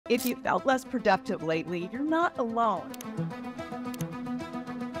If you felt less productive lately, you're not alone.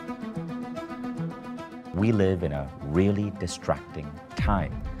 We live in a really distracting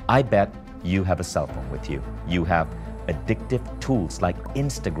time. I bet you have a cell phone with you. You have addictive tools like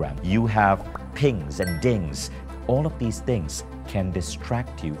Instagram. You have pings and dings. All of these things can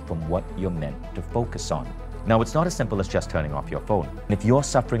distract you from what you're meant to focus on. Now, it's not as simple as just turning off your phone. If you're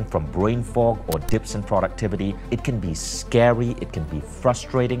suffering from brain fog or dips in productivity, it can be scary, it can be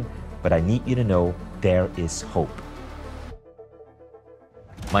frustrating, but I need you to know there is hope.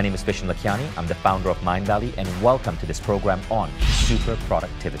 My name is Vishen Lakhiani. I'm the founder of MIndvalley, and welcome to this program on super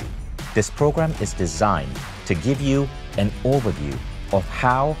productivity. This program is designed to give you an overview of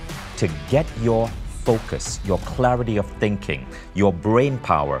how to get your focus, your clarity of thinking, your brain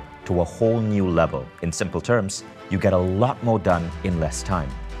power to a whole new level. In simple terms, you get a lot more done in less time.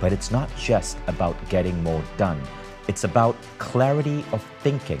 But it's not just about getting more done. It's about clarity of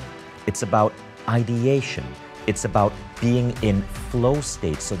thinking. It's about ideation. It's about being in flow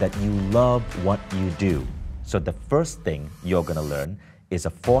state so that you love what you do. So the first thing you're going to learn is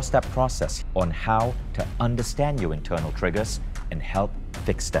a 4-step process on how to understand your internal triggers and help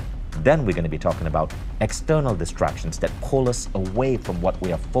fix them. Then we're going to be talking about external distractions that pull us away from what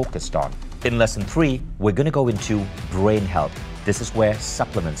we are focused on. In lesson 3, we're going to go into brain health. This is where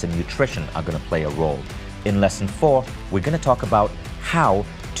supplements and nutrition are going to play a role. In lesson 4, we're going to talk about how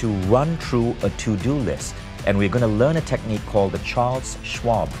to run through a to-do list. And we're going to learn a technique called the Charles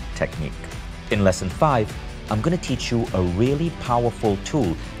Schwab technique. In lesson 5, I'm going to teach you a really powerful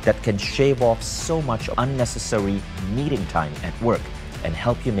tool that can shave off so much unnecessary meeting time at work and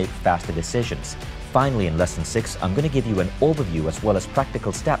help you make faster decisions. Finally, in lesson 6, I'm going to give you an overview as well as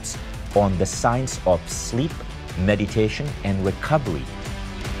practical steps on the science of sleep, meditation, and recovery.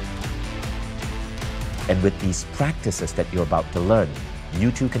 And with these practices that you're about to learn,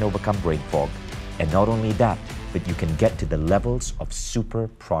 you too can overcome brain fog. And not only that, but you can get to the levels of super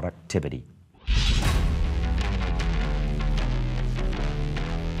productivity.